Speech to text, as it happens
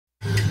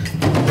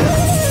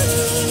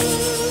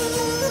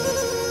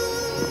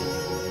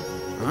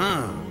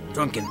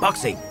drunken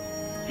boxing.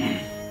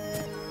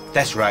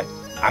 That's right,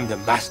 I'm the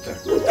master.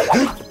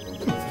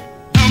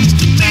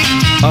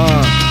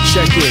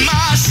 Check it.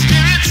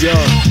 Yo,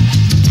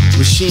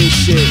 machine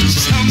shit.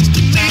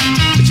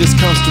 It just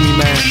comes to me,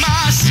 man.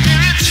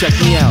 Check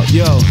me out,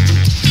 yo.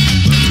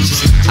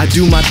 I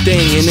do my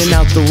thing, in and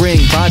out the ring,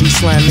 body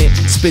slam it.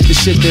 Spit the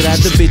shit that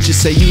the bitches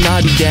say you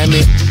naughty, damn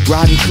it.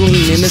 Riding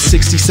clean in a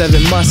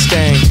 67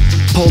 Mustang.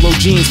 Polo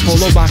jeans,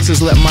 polo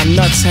boxers, let my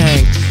nuts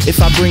hang. If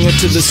I bring her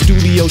to the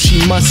studio,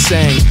 she must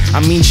sing. I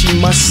mean, she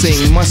must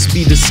sing, must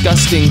be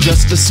disgusting.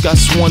 Just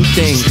discuss one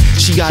thing,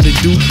 she gotta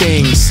do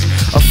things,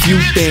 a few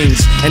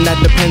things, and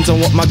that depends on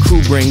what my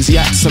crew brings.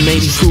 Yeah, some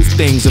 80 proof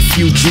things, a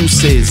few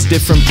juices,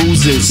 different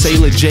boozes,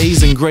 Sailor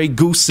J's and Grey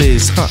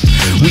Gooses.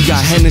 We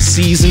got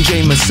Hennessy's and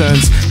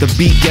Jamesons. The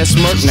beat gets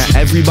murked, now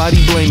everybody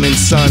blaming,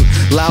 son.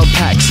 Loud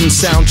packs and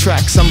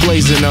soundtracks, I'm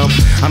blazing them.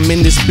 I'm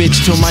in this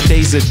bitch till my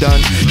days are done.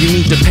 You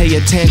need to pay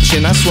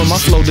attention, I swear my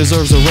flow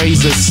deserves a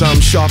razor. Some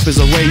sharp as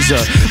a razor,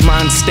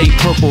 mine stay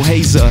purple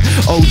hazer.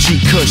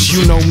 OG Kush,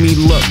 you know me,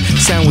 look.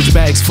 Sandwich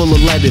bags full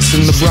of lettuce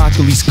and the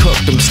broccoli's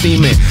cooked, I'm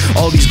steaming.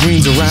 All these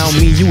greens around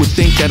me, you would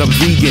think that I'm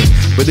vegan.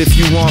 But if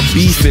you want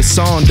beef, it's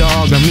on,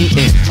 dog, I'm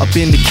eating. Up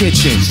in the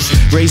kitchen,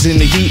 raising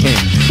the heating.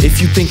 If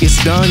you think it's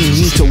done, you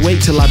need to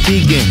wait till I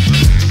begin.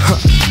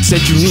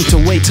 Said you need to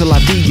wait till I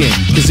begin.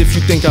 Cause if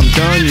you think I'm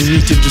done, you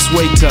need to just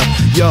wait till.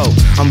 Yo,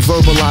 I'm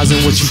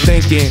verbalizing what you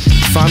thinking.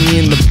 Find me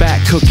in the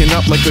back, cooking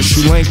up like a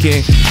Sri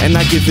Lankan. And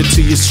I give it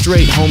to you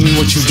straight, homie,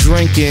 what you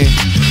drinking?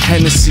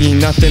 Hennessy,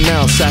 nothing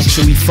else.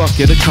 Actually, fuck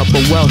it, a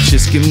couple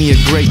Welch's. Give me a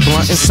great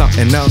blunt and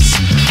something else.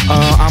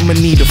 I'ma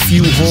need a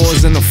few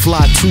whores and a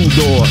fly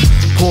two-door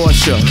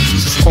Porsche.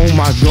 Oh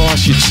my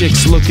gosh, your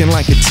chick's looking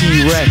like a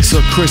T-Rex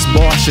or Chris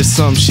Bosh or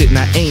some shit.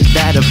 Now ain't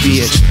that a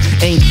bitch?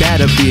 Ain't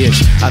that a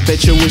bitch? I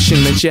bet you're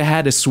wishing that you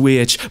had a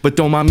switch. But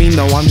don't mind me,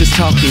 no, I'm just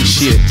talking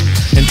shit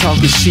and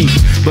talking sheep.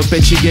 But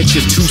bet you get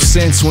your 2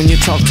 cents when you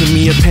talk to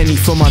me, a penny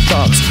for my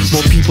thoughts.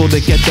 More people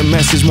that get the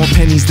message, more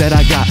pennies that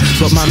I got.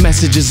 But my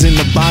message is in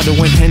the bottle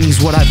and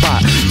Henny's what I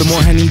bought. The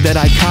more Henny that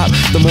I cop,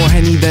 the more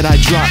Henny that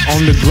I drop.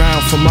 On the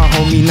ground for my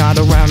homie not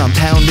around, I'm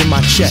pounding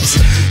my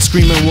chest.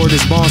 Screaming word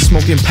is born,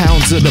 smoking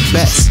pounds of the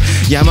best.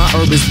 Yeah, my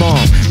herb is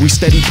bomb, we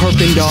steady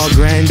perping, dog.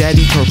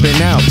 Granddaddy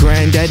perping out.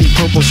 Granddaddy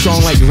purple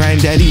strong like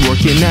granddaddy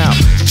working out.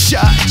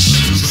 Church.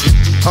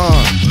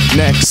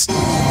 Next.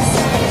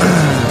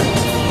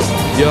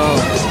 Yo,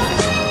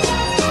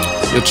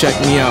 check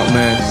me out,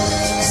 man.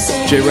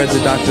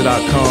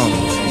 JRedTheDoctor.com.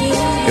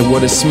 And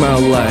what it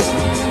smell like.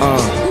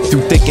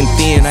 Through thick and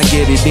thin, I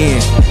get it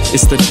in.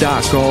 It's the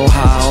doc, all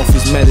high off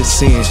his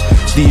medicine.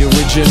 The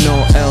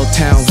original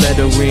L-Town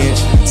veteran.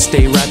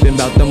 Stay rapping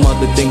about them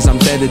other things I'm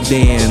better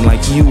than. Like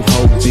you,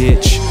 ho,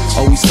 bitch.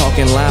 Always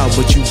talking loud,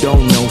 but you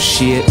don't know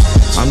shit.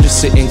 I'm just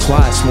sitting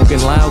quiet,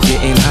 smoking loud,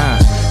 getting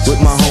high.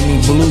 With my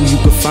homie Blue, you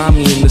can find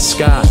me in the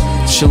sky.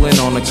 Chillin'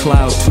 on a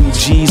cloud, 2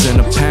 G's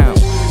and a pound.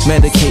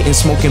 Medicating,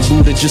 smoking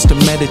Buddha just to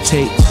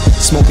meditate.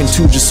 Smoking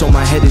 2 just so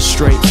my head is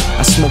straight.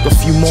 I smoke a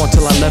few more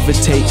till I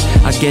levitate.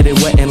 I get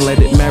it wet and let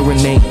it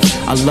marinate.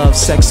 I love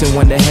sexing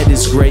when the head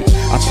is great.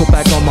 I put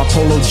back on my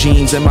polo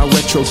jeans and my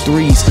retro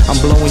 3s. I'm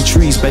blowing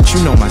trees, bet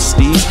you know my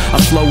steez. I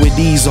flow with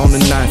ease on the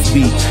 9th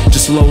beat.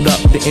 Just load up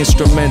the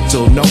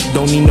instrumental. Nope,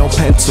 don't need no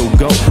pencil.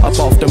 Go up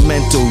off the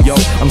mental, yo.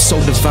 I'm so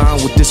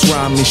divine with this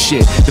rhyming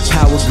shit. The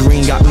power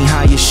green got me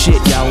high as shit,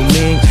 Yao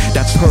Ming.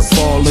 That perp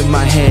ball in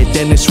my head,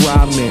 then it's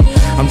rhyming.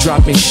 I'm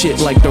dropping shit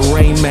like the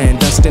Rain Man,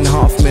 Dustin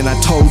Hoffman. I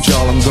told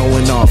y'all I'm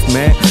going off,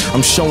 man.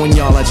 I'm showing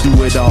y'all I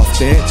do it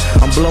often.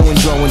 I'm blowing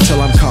dro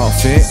until I'm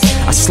coughing.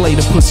 I slay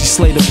the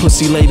pussy, lay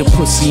the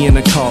pussy in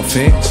a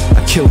coffin.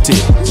 I killed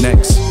it.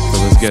 Next, so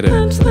let's get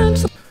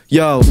it.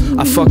 Yo,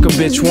 I fuck a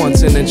bitch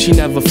once and then she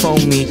never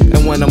phoned me.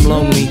 And when I'm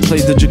lonely, play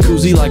the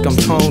jacuzzi like I'm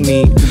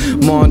Tony.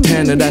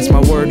 Montana, that's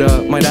my word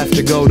up. Might have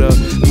to go to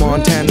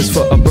Montana's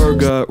for a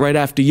burger right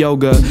after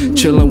yoga.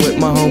 Chillin' with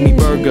my homie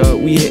Burger.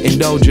 We hitting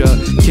Doja,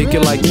 kick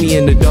it like we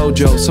in the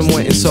dojo.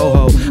 Somewhere in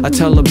Soho. I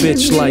tell a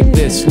bitch like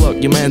this, look,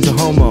 your man's a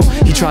homo.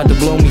 He tried to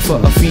blow me for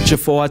a feature,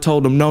 for I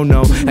told him no.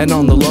 And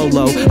on the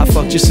low, I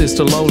fucked your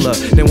sister Lola.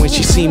 Then when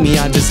she see me,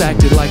 I just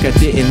acted like I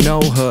didn't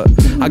know her.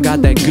 I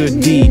got that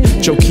good D,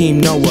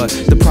 Joakim Noah.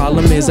 The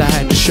problem is I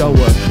had to show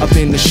her. Up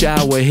in the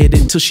shower, hit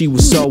it till she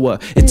was sober.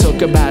 It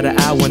took about an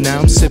hour, now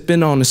I'm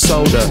sipping on a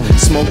soda.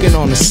 Smoking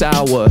on a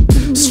sour,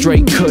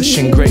 straight kush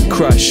and great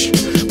crush.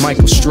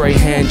 Michael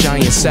Strahan,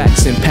 giant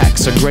sacks and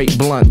packs of great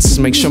blunts.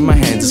 Make sure my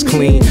hands is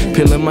clean,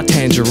 peeling my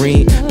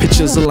tangerine.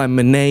 Pictures of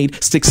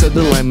lemonade, sticks of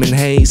the lemon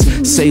haze.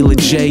 Sailor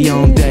J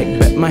on deck,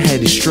 bet my head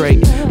is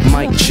straight.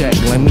 Mic check,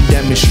 let me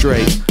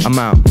demonstrate. I'm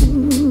out.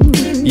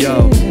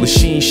 Yo,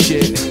 Lachine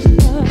shit.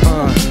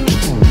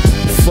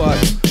 Fuck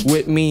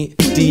with me,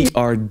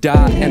 D.R.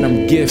 dot, and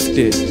I'm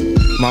gifted.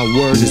 My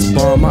word is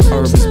bomb, my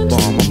herb is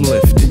bomb, I'm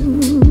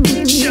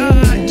lifted.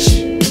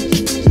 Judge!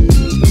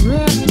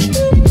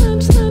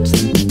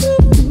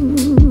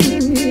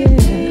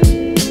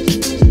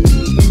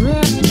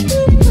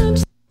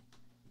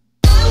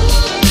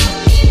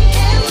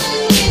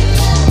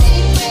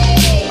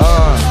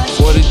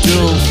 What it do?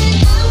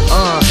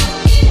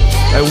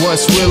 and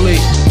what's really,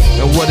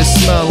 and what it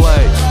smell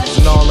like,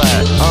 and all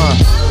that. I'm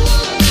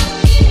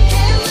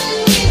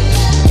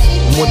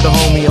with the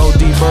homie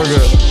OD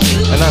Burger,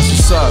 and that's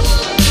what's up.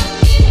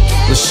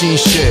 Machine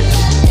shit.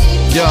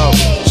 Yo,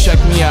 check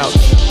me out.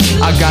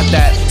 I got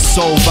that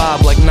soul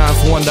vibe like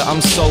Ninth Wonder.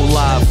 I'm so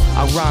live.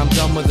 I rhyme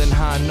dumber than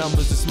high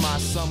numbers. It's my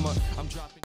summer. I'm dropping.